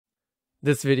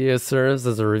This video serves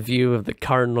as a review of the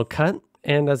Cardinal cut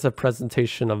and as a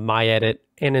presentation of my edit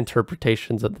and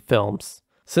interpretations of the films.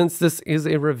 Since this is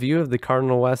a review of the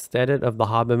Cardinal West edit of the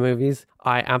Hobbit movies,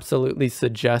 I absolutely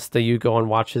suggest that you go and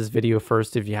watch his video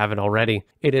first if you haven't already.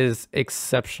 It is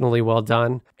exceptionally well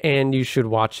done, and you should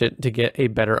watch it to get a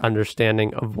better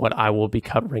understanding of what I will be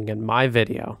covering in my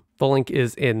video. The link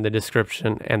is in the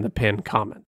description and the pinned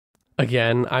comment.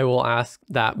 Again, I will ask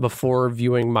that before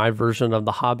viewing my version of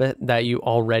The Hobbit that you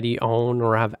already own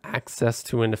or have access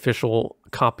to an official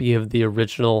copy of the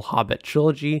original Hobbit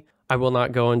trilogy. I will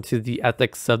not go into the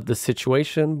ethics of the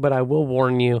situation, but I will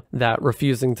warn you that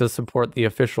refusing to support the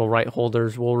official right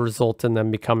holders will result in them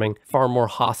becoming far more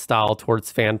hostile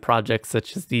towards fan projects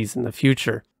such as these in the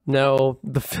future. No,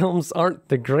 the films aren't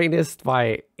the greatest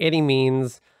by any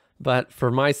means, but for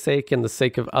my sake and the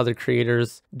sake of other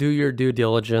creators, do your due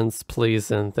diligence, please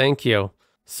and thank you.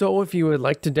 So if you would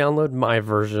like to download my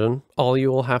version, all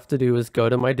you will have to do is go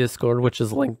to my Discord, which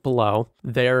is linked below.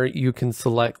 There you can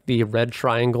select the red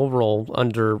triangle role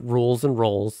under Rules and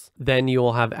Roles. Then you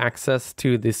will have access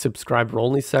to the subscriber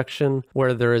only section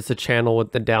where there is a channel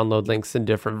with the download links in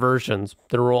different versions.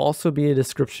 There will also be a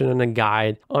description and a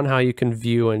guide on how you can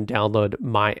view and download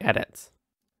my edits.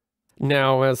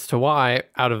 Now, as to why,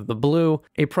 out of the blue,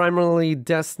 a primarily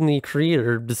Destiny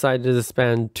creator decided to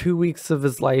spend 2 weeks of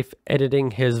his life editing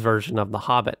his version of The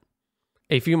Hobbit.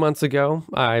 A few months ago,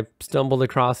 I stumbled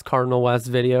across Cardinal West's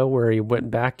video where he went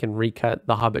back and recut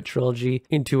the Hobbit trilogy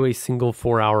into a single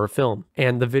 4-hour film,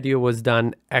 and the video was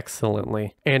done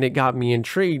excellently, and it got me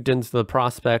intrigued into the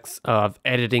prospects of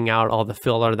editing out all the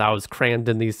filler that was crammed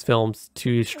in these films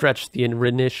to stretch the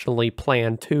initially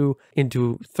planned 2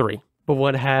 into 3. But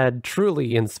what had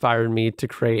truly inspired me to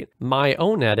create my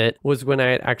own edit was when I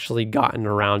had actually gotten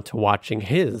around to watching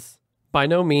his. By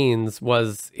no means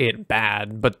was it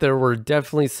bad, but there were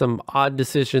definitely some odd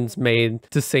decisions made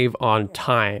to save on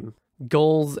time.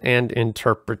 Goals and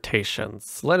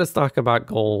interpretations. Let us talk about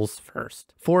goals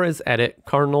first. For his edit,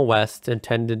 Cardinal West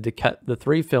intended to cut the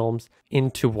 3 films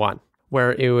into one,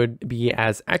 where it would be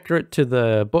as accurate to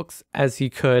the books as he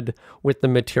could with the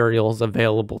materials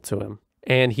available to him.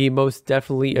 And he most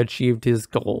definitely achieved his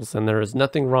goals, and there is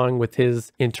nothing wrong with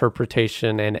his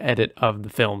interpretation and edit of the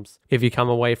films. If you come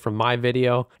away from my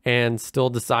video and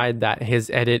still decide that his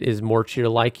edit is more to your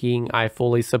liking, I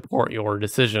fully support your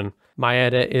decision. My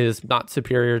edit is not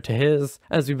superior to his,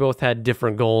 as we both had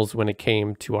different goals when it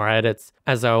came to our edits,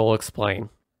 as I will explain.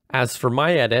 As for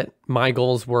my edit, my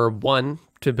goals were 1,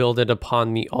 to build it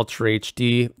upon the Ultra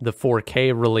HD, the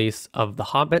 4K release of The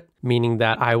Hobbit, meaning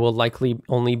that I will likely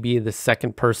only be the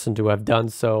second person to have done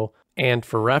so. And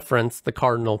for reference, the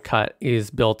Cardinal cut is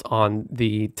built on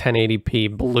the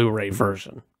 1080p Blu-ray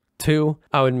version. 2,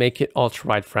 I would make it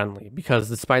ultra-wide friendly, because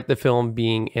despite the film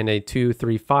being in a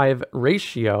 2:3:5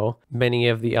 ratio, many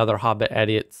of the other Hobbit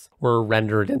edits were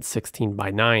rendered in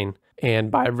 16:9.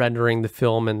 And by rendering the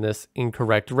film in this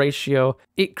incorrect ratio,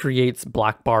 it creates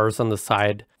black bars on the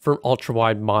side for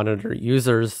ultra-wide monitor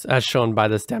users, as shown by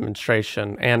this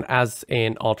demonstration. And as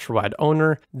an ultra-wide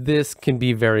owner, this can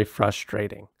be very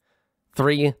frustrating.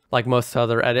 3, like most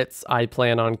other edits, I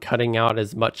plan on cutting out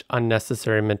as much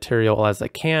unnecessary material as I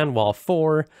can, while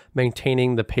 4,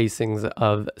 maintaining the pacings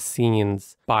of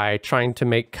scenes by trying to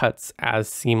make cuts as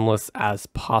seamless as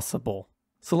possible.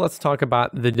 So let's talk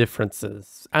about the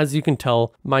differences. As you can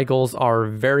tell, my goals are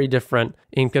very different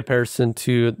in comparison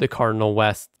to the Cardinal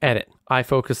West edit. I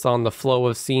focused on the flow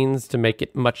of scenes to make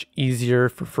it much easier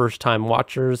for first-time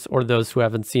watchers or those who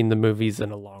haven't seen the movies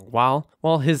in a long while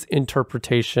his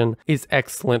interpretation is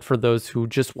excellent for those who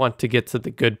just want to get to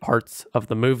the good parts of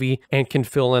the movie and can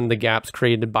fill in the gaps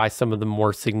created by some of the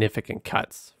more significant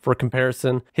cuts. For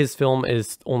comparison, his film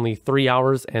is only 3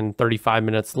 hours and 35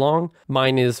 minutes long.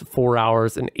 Mine is 4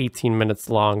 hours and 18 minutes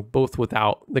long, both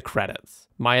without the credits.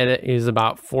 My edit is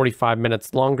about 45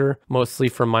 minutes longer, mostly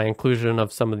from my inclusion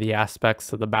of some of the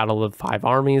aspects of the Battle of 5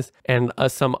 Armies and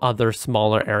some other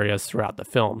smaller areas throughout the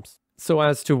films. So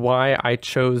as to why I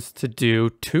chose to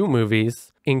do 2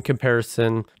 movies in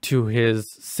comparison to his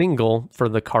single for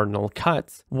the Cardinal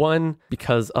cuts, 1,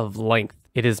 because of length.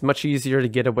 It is much easier to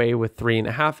get away with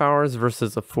 3.5 hours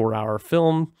versus a 4-hour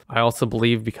film. I also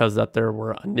believe because that there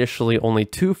were initially only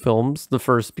 2 films, the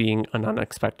first being An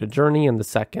Unexpected Journey and the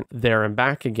second There and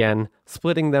Back Again,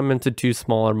 splitting them into 2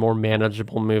 smaller, more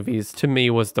manageable movies to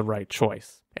me was the right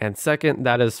choice. And second,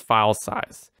 that is file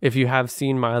size. If you have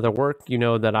seen my other work, you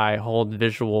know that I hold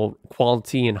visual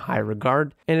quality in high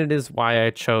regard, and it is why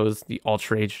I chose the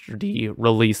Ultra HD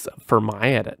release for my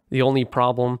edit. The only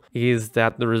problem is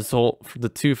that the result for the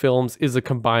 2 films is a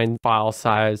combined file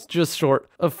size just short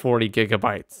of 40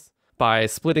 gigabytes. by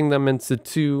splitting them into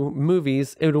 2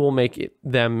 movies, it will make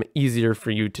them easier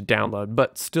for you to download.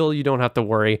 But still, you don't have to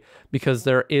worry because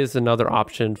there is another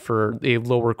option for a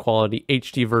lower quality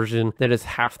HD version that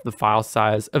is half the file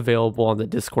size available on the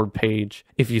Discord page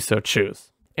if you so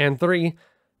choose. And 3,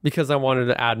 because I wanted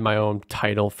to add my own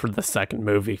title for the second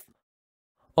movie.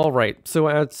 Alright, so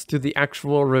as to the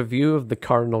actual review of the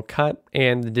Cardinal cut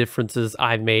and the differences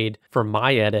I made for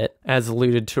my edit, as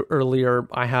alluded to earlier,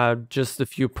 I had just a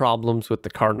few problems with the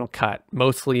Cardinal cut.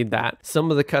 Mostly that some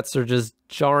of the cuts are just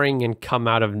jarring and come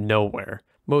out of nowhere.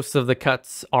 Most of the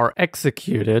cuts are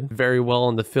executed very well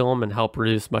in the film and help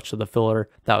reduce much of the filler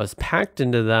that was packed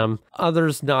into them.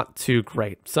 Others not too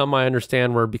great. Some I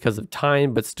understand were because of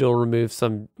time but still remove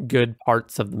some good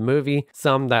parts of the movie.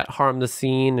 Some that harm the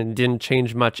scene and didn't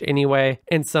change much anyway.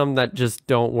 And some that just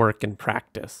don't work in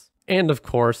practice. And of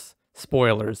course,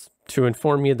 spoilers. To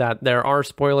inform you that there are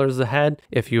spoilers ahead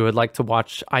if you would like to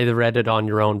watch either edit on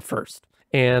your own first.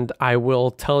 And I will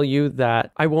tell you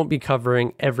that I won't be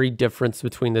covering every difference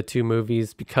between the 2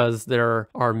 movies because there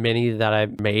are many that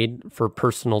I've made for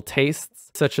personal tastes,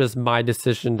 such as my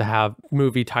decision to have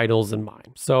movie titles in mind.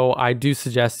 So I do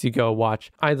suggest you go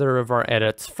watch either of our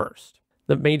edits first.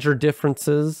 The major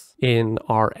differences in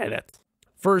our edits.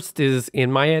 First is,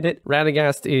 in my edit,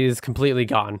 Radagast is completely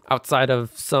gone. Outside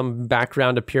of some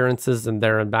background appearances and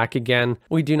there and back again,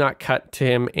 we do not cut to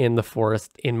him in the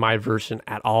forest in my version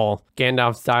at all.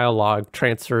 Gandalf's dialogue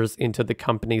transfers into the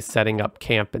company setting up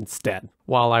camp instead.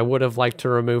 While I would have liked to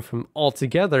remove him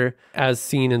altogether, as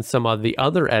seen in some of the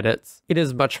other edits, it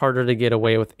is much harder to get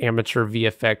away with amateur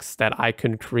VFX that I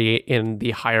can create in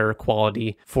the higher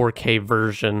quality 4K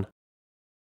version.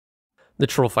 The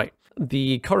troll fight.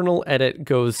 The Cardinal edit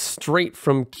goes straight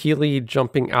from Keely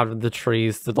jumping out of the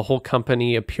trees to the whole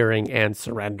company appearing and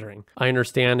surrendering. I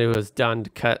understand it was done to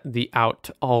cut out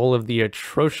all of the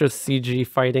atrocious CG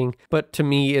fighting, but to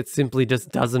me it simply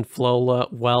just doesn't flow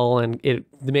well and it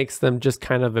makes them just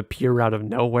kind of appear out of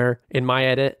nowhere. In my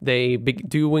edit, they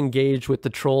do engage with the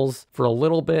trolls for a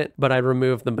little bit, but I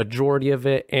remove the majority of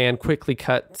it and quickly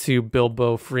cut to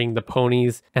Bilbo freeing the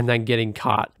ponies and then getting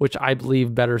caught, which I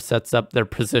believe better sets up their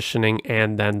positioning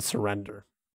and then surrender.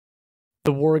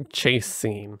 The warg chase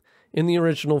scene. In the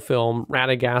original film,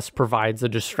 Radagast provides a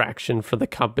distraction for the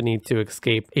company to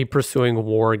escape a pursuing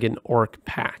warg and orc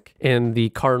pack. In the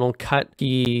Cardinal cut,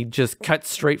 he just cuts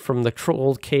straight from the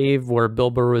troll cave where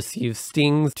Bilbo receives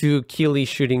stings to Keely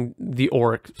shooting the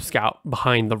orc scout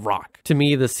behind the rock. To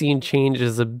me, the scene change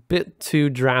is a bit too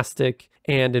drastic.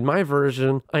 And in my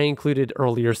version, I included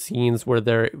earlier scenes where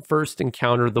they first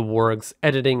encounter the wargs,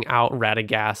 editing out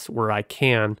Radagast where I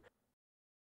can.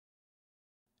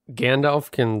 Gandalf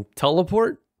can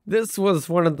teleport? This was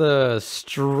one of the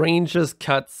strangest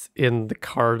cuts in the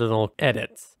Cardinal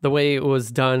edits. The way it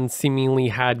was done seemingly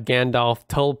had Gandalf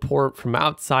teleport from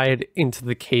outside into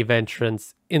the cave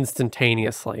entrance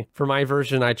instantaneously. For my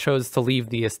version, I chose to leave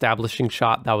the establishing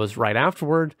shot that was right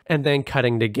afterward, and then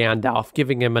cutting to Gandalf,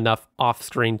 giving him enough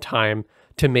off-screen time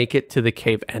to make it to the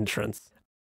cave entrance.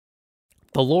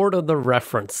 The Lord of the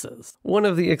References. One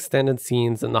of the extended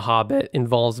scenes in The Hobbit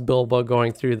involves Bilbo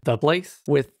going through the place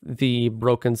with the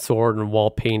broken sword and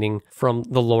wall painting from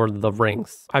The Lord of the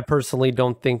Rings. I personally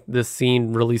don't think this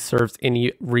scene really serves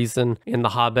any reason in The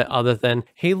Hobbit other than,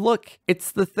 hey look,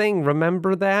 it's the thing,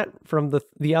 remember that from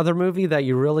the other movie that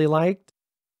you really liked?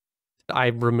 I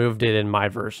removed it in my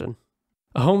version.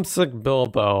 A homesick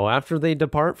Bilbo. After they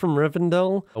depart from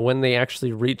Rivendell, when they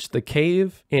actually reach the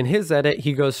cave, in his edit,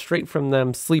 he goes straight from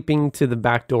them sleeping to the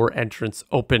backdoor entrance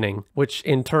opening, which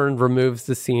in turn removes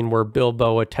the scene where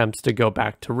Bilbo attempts to go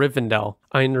back to Rivendell.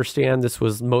 I understand this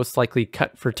was most likely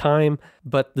cut for time,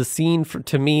 but the scene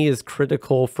to me is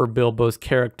critical for Bilbo's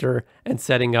character and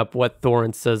setting up what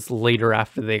Thorin says later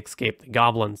after they escape the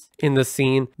goblins. In the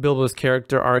scene, Bilbo's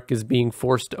character arc is being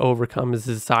forced to overcome his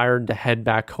desire to head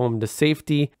back home to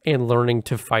safety and learning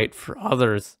to fight for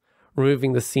others.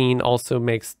 Removing the scene also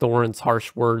makes Thorin's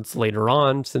harsh words later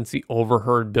on, since he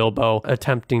overheard Bilbo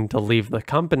attempting to leave the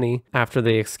company after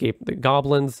they escaped the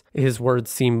goblins. His words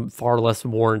seem far less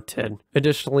warranted.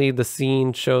 Additionally, the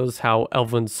scene shows how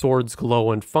elven swords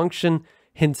glow and function,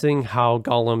 hinting how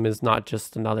Gollum is not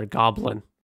just another goblin.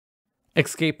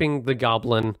 Escaping the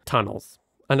goblin tunnels.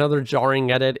 Another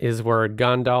jarring edit is where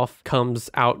Gandalf comes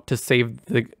out to save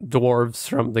the dwarves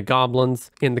from the goblins.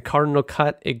 In the Cardinal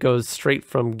cut, it goes straight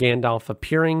from Gandalf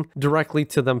appearing directly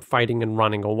to them fighting and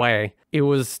running away. It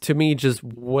was, to me, just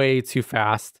way too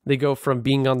fast. They go from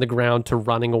being on the ground to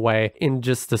running away in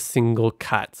just a single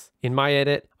cut. In my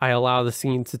edit, I allow the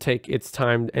scene to take its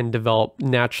time and develop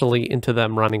naturally into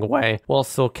them running away, while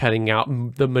still cutting out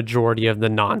the majority of the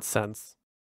nonsense.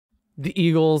 The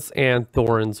Eagles and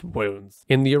Thorin's wounds.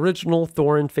 In the original,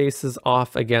 Thorin faces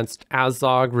off against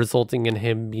Azog, resulting in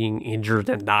him being injured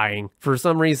and dying. For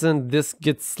some reason, this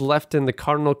gets left in the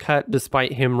Cardinal cut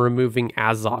despite him removing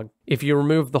Azog. If you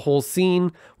remove the whole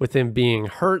scene with him being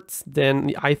hurt,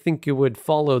 then I think it would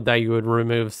follow that you would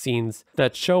remove scenes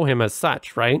that show him as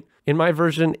such, right? In my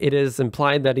version, it is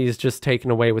implied that he's just taken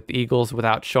away with the Eagles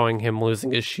without showing him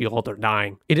losing his shield or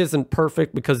dying. It isn't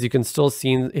perfect because you can still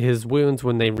see his wounds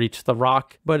when they reach the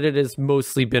rock, but it has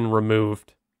mostly been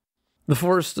removed. The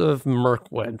Forest of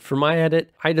Mirkwood. For my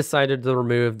edit, I decided to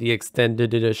remove the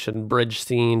extended edition bridge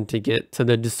scene to get to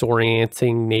the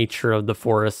disorienting nature of the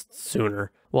forest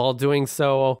sooner. While doing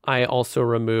so, I also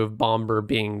removed Bomber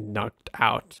being knocked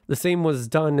out. The same was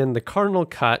done in the Cardinal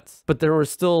cuts, but there were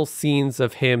still scenes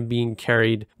of him being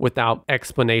carried without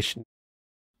explanation.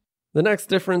 The next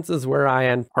difference is where I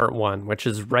end part 1, which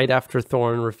is right after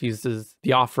Thorin refuses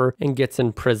the offer and gets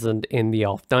imprisoned in the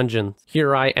elf dungeons.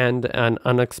 Here I end an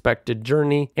unexpected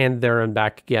journey, and there and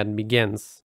back again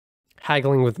begins.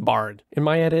 Haggling with Bard. In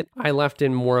my edit, I left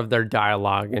in more of their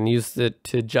dialogue and used it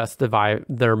to justify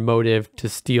their motive to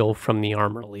steal from the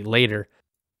Armory later.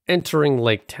 Entering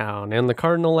Lake Town. In the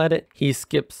Cardinal edit, he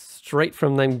skips straight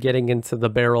from them getting into the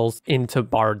barrels into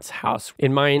Bard's house.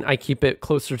 In mine, I keep it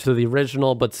closer to the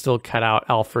original, but still cut out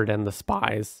Alfred and the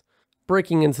spies.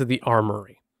 Breaking into the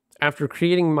Armory. After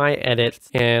creating my edits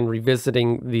and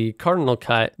revisiting the Cardinal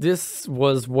cut, this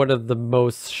was one of the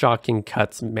most shocking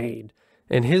cuts made.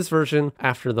 In his version,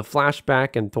 after the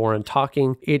flashback and Thorin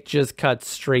talking, it just cuts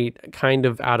straight, kind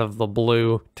of out of the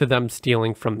blue, to them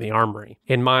stealing from the armory.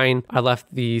 In mine, I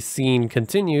left the scene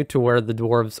continue to where the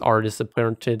dwarves are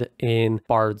disappointed in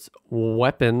Bard's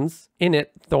weapons. In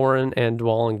it, Thorin and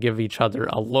Dwalin give each other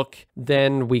a look.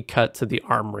 Then we cut to the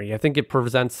armory. I think it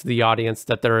presents to the audience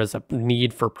that there is a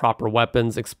need for proper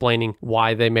weapons, explaining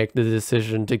why they make the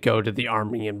decision to go to the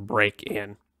armory and break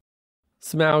in.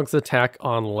 Smaug's attack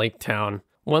on Lake Town.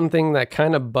 One thing that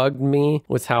kind of bugged me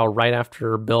was how right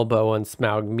after Bilbo and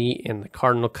Smaug meet in the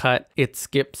Cardinal cut, it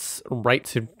skips right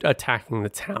to attacking the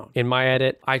town. In my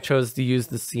edit, I chose to use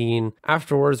the scene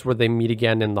afterwards where they meet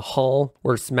again in the hall,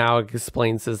 where Smaug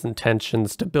explains his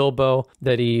intentions to Bilbo,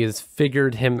 that he has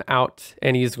figured him out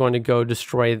and he's going to go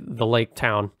destroy the Lake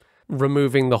Town,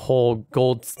 removing the whole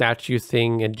gold statue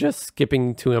thing and just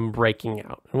skipping to him breaking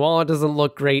out. And while it doesn't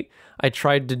look great, I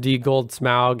tried to de-gold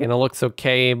Smaug and it looks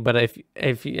okay, but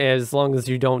if as long as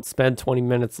you don't spend 20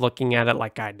 minutes looking at it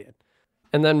like I did.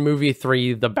 And then movie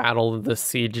 3, the Battle of the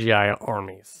CGI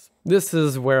Armies. This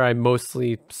is where I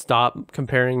mostly stop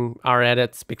comparing our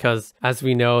edits because, as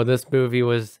we know, this movie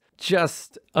was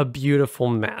just a beautiful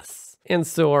mess. And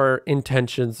so our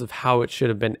intentions of how it should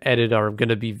have been edited are going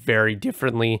to be very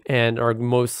differently and are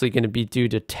mostly going to be due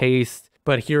to taste.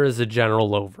 But here is a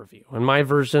general overview. In my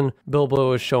version,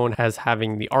 Bilbo is shown as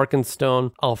having the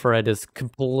Arkenstone. Alfred is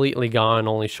completely gone,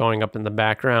 only showing up in the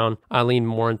background. I lean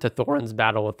more into Thorin's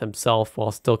battle with himself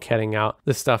while still cutting out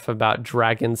the stuff about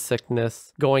dragon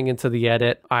sickness. Going into the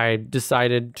edit, I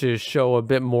decided to show a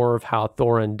bit more of how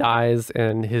Thorin dies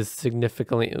and his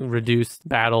significantly reduced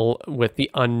battle with the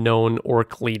unknown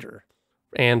orc leader.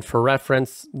 And for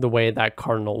reference, the way that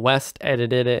Cardinal West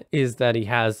edited it is that he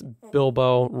has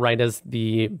Bilbo, right as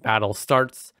the battle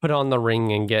starts, put on the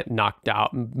ring and get knocked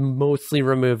out, mostly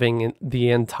removing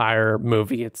the entire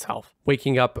movie itself.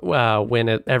 Waking up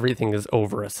when everything is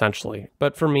over, essentially.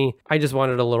 But for me, I just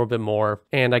wanted a little bit more,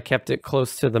 and I kept it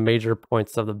close to the major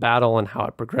points of the battle and how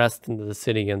it progressed into the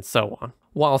city and so on,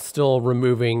 while still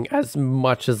removing as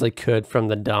much as I could from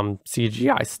the dumb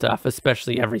CGI stuff,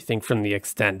 especially everything from the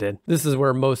extended. This is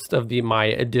where most of my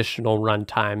additional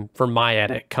runtime for my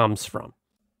edit comes from.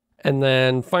 And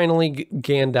then finally,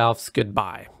 Gandalf's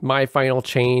goodbye. My final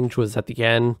change was at the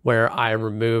end where I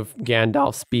removed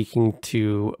Gandalf speaking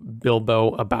to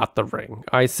Bilbo about the ring.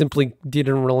 I simply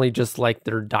didn't really just like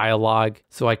their dialogue,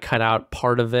 so I cut out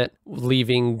part of it,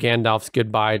 leaving Gandalf's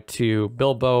goodbye to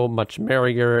Bilbo much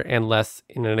merrier and less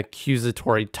in an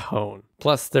accusatory tone.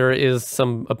 Plus, there is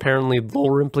some apparently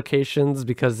lore implications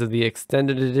because of the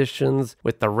extended editions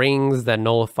with the rings that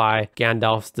nullify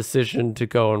Gandalf's decision to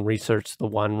go and research the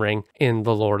One Ring in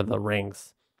The Lord of the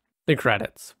Rings. The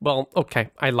credits. Well,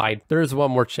 okay, I lied. There's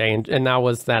one more change, and that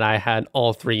was that I had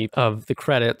all 3 of the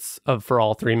credits for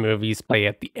all 3 movies play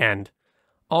at the end.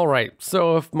 Alright,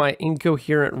 so if my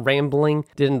incoherent rambling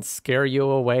didn't scare you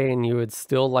away and you would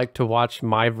still like to watch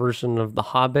my version of The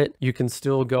Hobbit, you can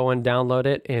still go and download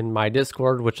it in my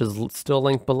Discord, which is still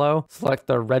linked below. Select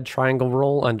the red triangle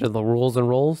role under the rules and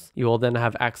roles. You will then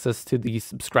have access to the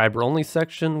subscriber only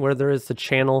section where there is a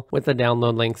channel with the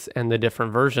download links and the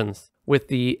different versions, with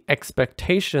the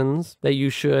expectations that you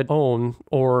should own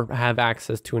or have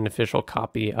access to an official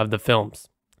copy of the films.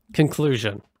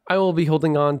 Conclusion. I will be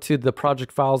holding on to the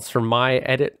project files for my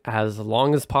edit as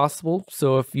long as possible,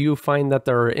 so if you find that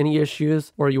there are any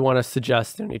issues or you want to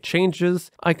suggest any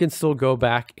changes, I can still go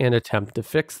back and attempt to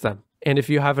fix them. And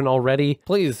if you haven't already,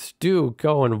 please do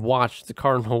go and watch the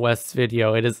Cardinal West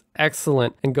video. It is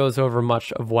excellent and goes over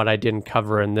much of what I didn't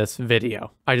cover in this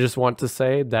video. I just want to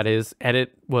say that his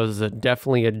edit was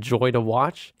definitely a joy to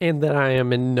watch, and that I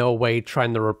am in no way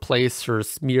trying to replace or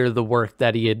smear the work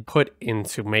that he had put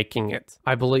into making it.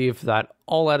 I believe that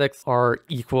all edits are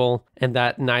equal and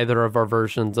that neither of our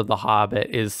versions of The Hobbit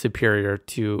is superior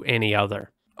to any other.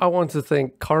 I want to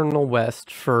thank Cardinal West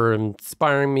for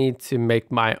inspiring me to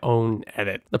make my own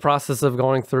edit. The process of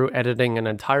going through editing an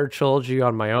entire trilogy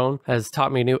on my own has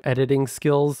taught me new editing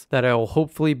skills that I will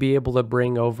hopefully be able to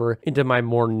bring over into my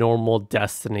more normal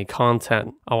Destiny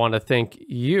content. I want to thank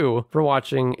you for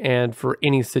watching and for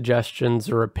any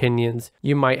suggestions or opinions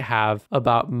you might have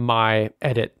about my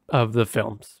edit of the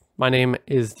films. My name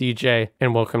is DJ,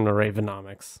 and welcome to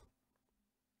Ravenomics.